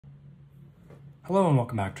Hello and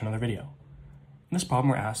welcome back to another video. In this problem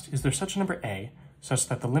we're asked, is there such a number a such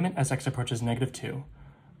that the limit as x approaches -2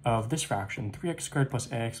 of this fraction 3x squared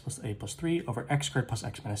plus ax plus a plus 3 over x squared plus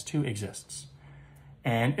x minus 2 exists?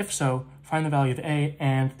 And if so, find the value of a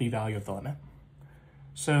and the value of the limit.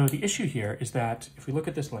 So the issue here is that if we look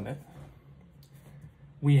at this limit,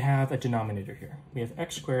 we have a denominator here. We have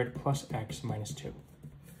x squared plus x minus 2.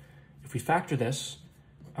 If we factor this,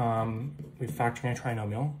 we're factoring a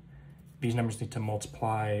trinomial. These numbers need to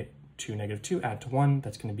multiply to -2, add to 1.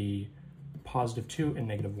 That's going to be +2 and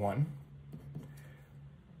 -1.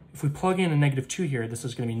 If we plug in a -2 here, this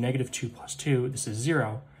is going to be -2 plus 2. This is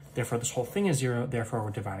 0. Therefore, this whole thing is 0. Therefore,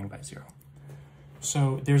 we're dividing by 0.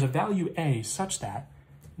 So there's a value a such that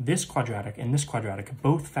this quadratic and this quadratic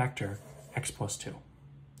both factor x plus 2.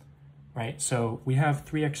 Right? So we have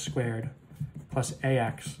 3x squared plus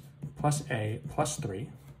ax plus a plus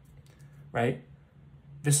 3. Right?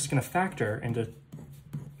 This is going to factor into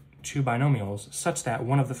two binomials such that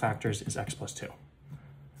one of the factors is x plus 2.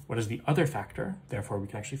 What is the other factor? Therefore, we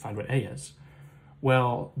can actually find what a is.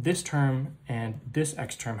 Well, this term and this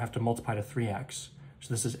x term have to multiply to 3x.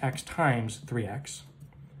 So this is x times 3x.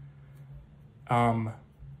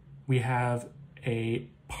 We have a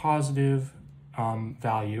positive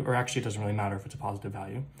value, or actually it doesn't really matter if it's a positive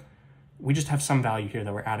value. We just have some value here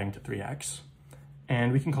that we're adding to 3x,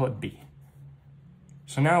 and we can call it b.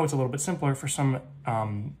 So now it's a little bit simpler. For some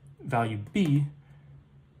value b,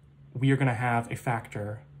 we are going to have a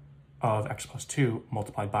factor of x plus 2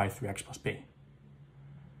 multiplied by 3x plus b.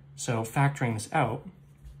 So factoring this out,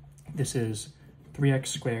 this is 3x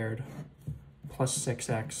squared plus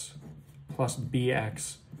 6x plus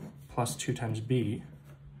bx plus 2 times b.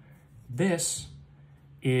 This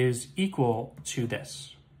is equal to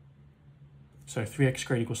this. So 3x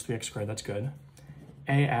squared equals 3x squared, that's good.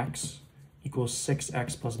 Ax equals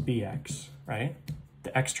 6x plus bx, right?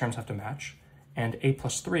 The x terms have to match. And a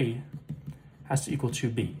plus 3 has to equal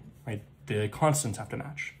 2b, right? The constants have to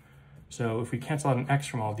match. So if we cancel out an x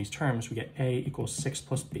from all of these terms, we get a equals 6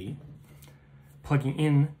 plus b. Plugging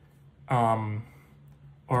in,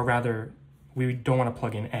 or rather, we don't want to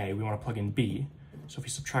plug in a, we want to plug in b. So if we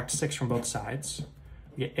subtract 6 from both sides,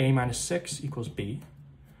 we get a minus 6 equals b.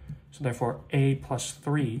 So therefore, a plus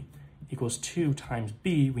 3 equals 2 times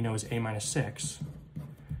b, we know is a minus 6.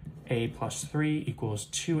 A plus 3 equals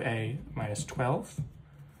 2a minus 12.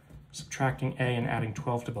 Subtracting a and adding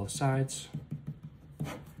 12 to both sides.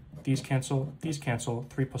 These cancel,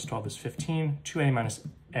 3 plus 12 is 15. 2a minus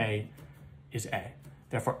a is a.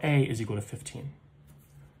 Therefore, a is equal to 15.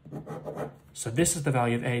 So this is the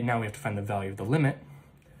value of a. Now we have to find the value of the limit.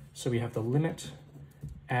 So we have the limit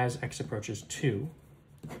as x approaches 2.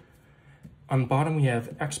 On the bottom, we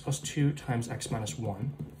have x plus 2 times x minus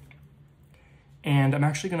 1. And I'm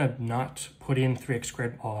actually going to not put in 3x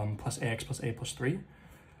squared plus ax plus a plus 3.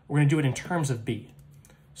 We're going to do it in terms of b.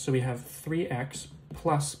 So we have 3x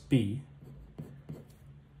plus b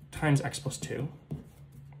times x plus 2.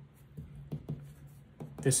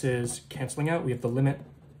 This is canceling out. We have the limit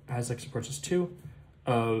as x approaches 2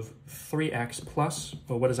 of 3x plus,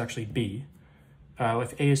 well, what is actually b?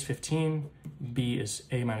 If a is 15, b is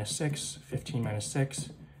a minus 6, 15 minus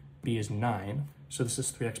 6, b is 9. So this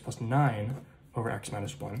is 3x plus 9 over x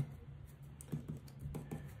minus 1.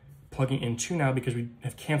 Plugging in 2 now because we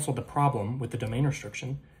have canceled the problem with the domain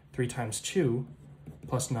restriction. 3 times 2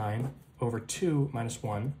 plus 9 over 2 minus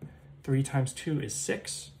 1. 3 times 2 is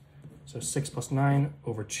 6. So 6 plus 9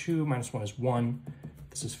 over 2 minus 1 is 1.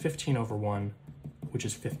 This is 15 over 1, which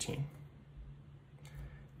is 15.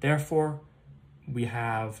 Therefore, we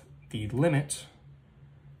have the limit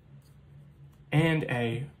and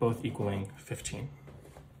a both equaling 15.